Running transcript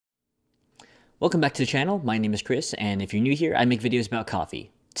Welcome back to the channel. My name is Chris, and if you're new here, I make videos about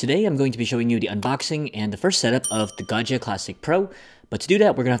coffee. Today, I'm going to be showing you the unboxing and the first setup of the Gaggia Classic Pro, but to do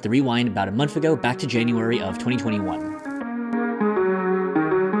that, we're going to have to rewind about a month ago back to January of 2021.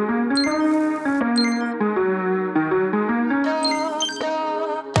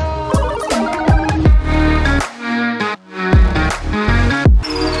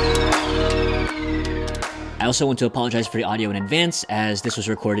 I also want to apologize for the audio in advance, as this was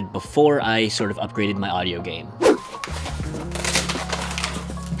recorded before I sort of upgraded my audio game.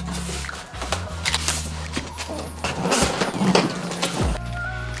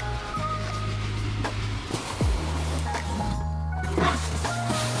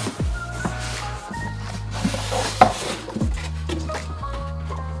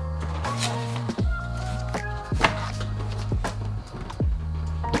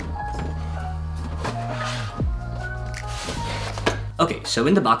 Okay, so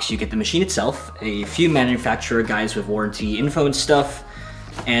in the box you get the machine itself, a few manufacturer guides with warranty info and stuff,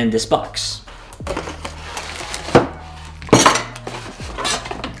 and this box.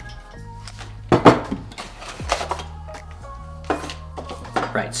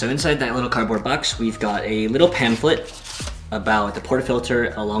 Right, so inside that little cardboard box we've got a little pamphlet about the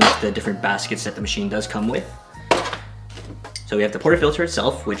portafilter along with the different baskets that the machine does come with. So we have the portafilter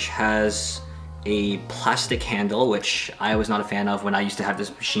itself, which has a plastic handle, which I was not a fan of when I used to have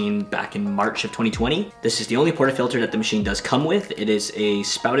this machine back in March of 2020. This is the only portafilter that the machine does come with. It is a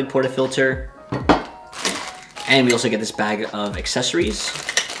spouted portafilter. And we also get this bag of accessories.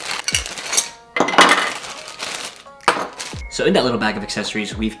 So in that little bag of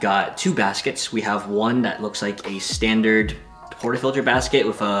accessories, we've got two baskets. We have one that looks like a standard portafilter basket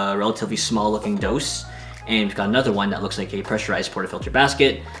with a relatively small looking dose. And we've got another one that looks like a pressurized portafilter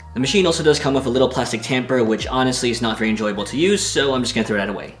basket. The machine also does come with a little plastic tamper, which honestly is not very enjoyable to use, so I'm just gonna throw that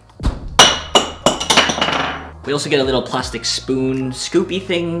away. We also get a little plastic spoon scoopy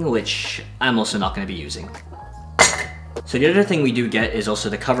thing, which I'm also not gonna be using. So the other thing we do get is also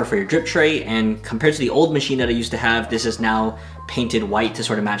the cover for your drip tray, and compared to the old machine that I used to have, this is now painted white to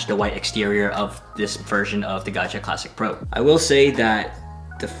sort of match the white exterior of this version of the Gaggia Classic Pro. I will say that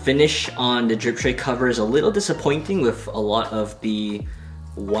the finish on the drip tray cover is a little disappointing, with a lot of the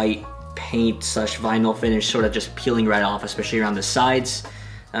white paint slash vinyl finish sort of just peeling right off, especially around the sides.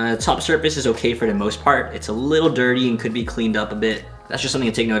 The top surface is okay for the most part. It's a little dirty and could be cleaned up a bit. That's just something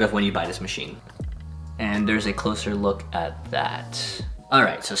to take note of when you buy this machine. And there's a closer look at that.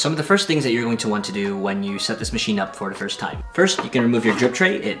 Alright, so some of the first things that you're going to want to do when you set this machine up for the first time. First, you can remove your drip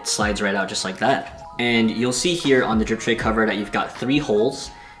tray. It slides right out just like that. And you'll see here on the drip tray cover that you've got 3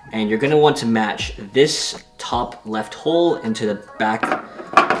 holes, and you're going to want to match this top left hole into the back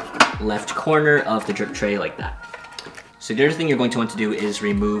left corner of the drip tray like that. So the other thing you're going to want to do is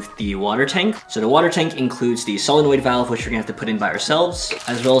remove the water tank. So the water tank includes the solenoid valve, which we're going to have to put in by ourselves,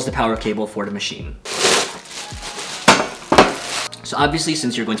 as well as the power cable for the machine. So obviously,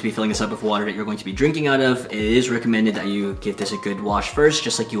 since you're going to be filling this up with water that you're going to be drinking out of, it is recommended that you give this a good wash first,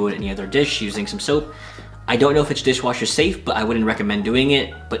 just like you would any other dish using some soap. I don't know if it's dishwasher safe, but I wouldn't recommend doing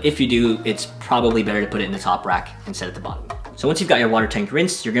it. But if you do, it's probably better to put it in the top rack instead at the bottom. So once you've got your water tank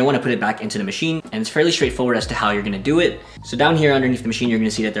rinsed, you're going to want to put it back into the machine, and it's fairly straightforward as to how you're going to do it. So down here underneath the machine, you're going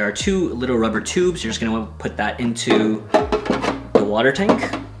to see that there are 2 little rubber tubes. You're just going to want to put that into the water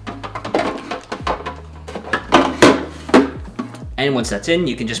tank. And once that's in,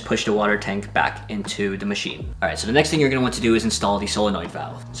 you can just push the water tank back into the machine. All right, so the next thing you're gonna want to do is install the solenoid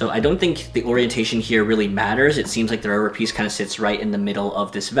valve. So I don't think the orientation here really matters. It seems like the rubber piece kind of sits right in the middle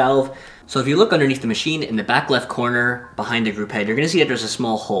of this valve. So if you look underneath the machine, in the back left corner behind the group head, you're gonna see that there's a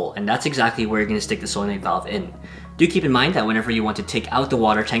small hole, and that's exactly where you're gonna stick the solenoid valve in. Do keep in mind that whenever you want to take out the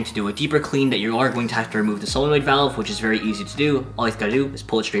water tank to do a deeper clean, that you are going to have to remove the solenoid valve, which is very easy to do. All you've gotta do is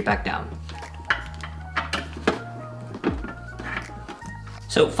pull it straight back down.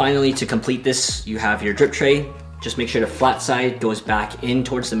 So finally, to complete this, you have your drip tray. Just make sure the flat side goes back in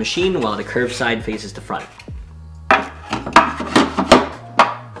towards the machine while the curved side faces the front.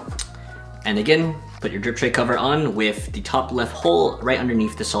 And again, put your drip tray cover on with the top left hole right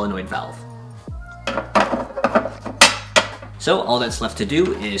underneath the solenoid valve. So all that's left to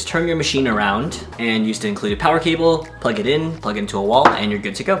do is turn your machine around and use the included power cable, plug it into a wall, and you're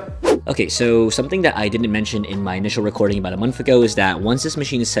good to go. Okay, so something that I didn't mention in my initial recording about a month ago is that once this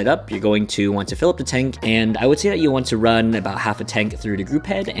machine is set up, you're going to want to fill up the tank, and I would say that you want to run about half a tank through the group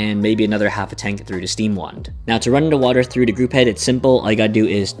head and maybe another half a tank through the steam wand. Now to run the water through the group head, it's simple. All you gotta do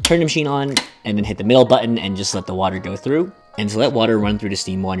is turn the machine on and then hit the middle button and just let the water go through. And to let water run through the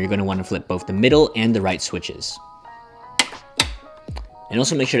steam wand, you're going to want to flip both the middle and the right switches. And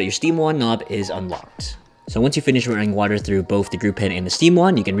also make sure that your steam wand knob is unlocked. So once you finish running water through both the group head and the steam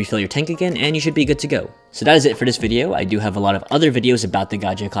wand, you can refill your tank again and you should be good to go. So that is it for this video. I do have a lot of other videos about the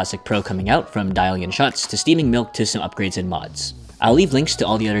Gaggia Classic Pro coming out, from dialing in shots to steaming milk to some upgrades and mods. I'll leave links to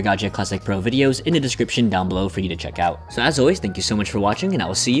all the other Gaggia Classic Pro videos in the description down below for you to check out. So as always, thank you so much for watching, and I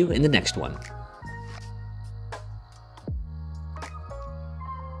will see you in the next one.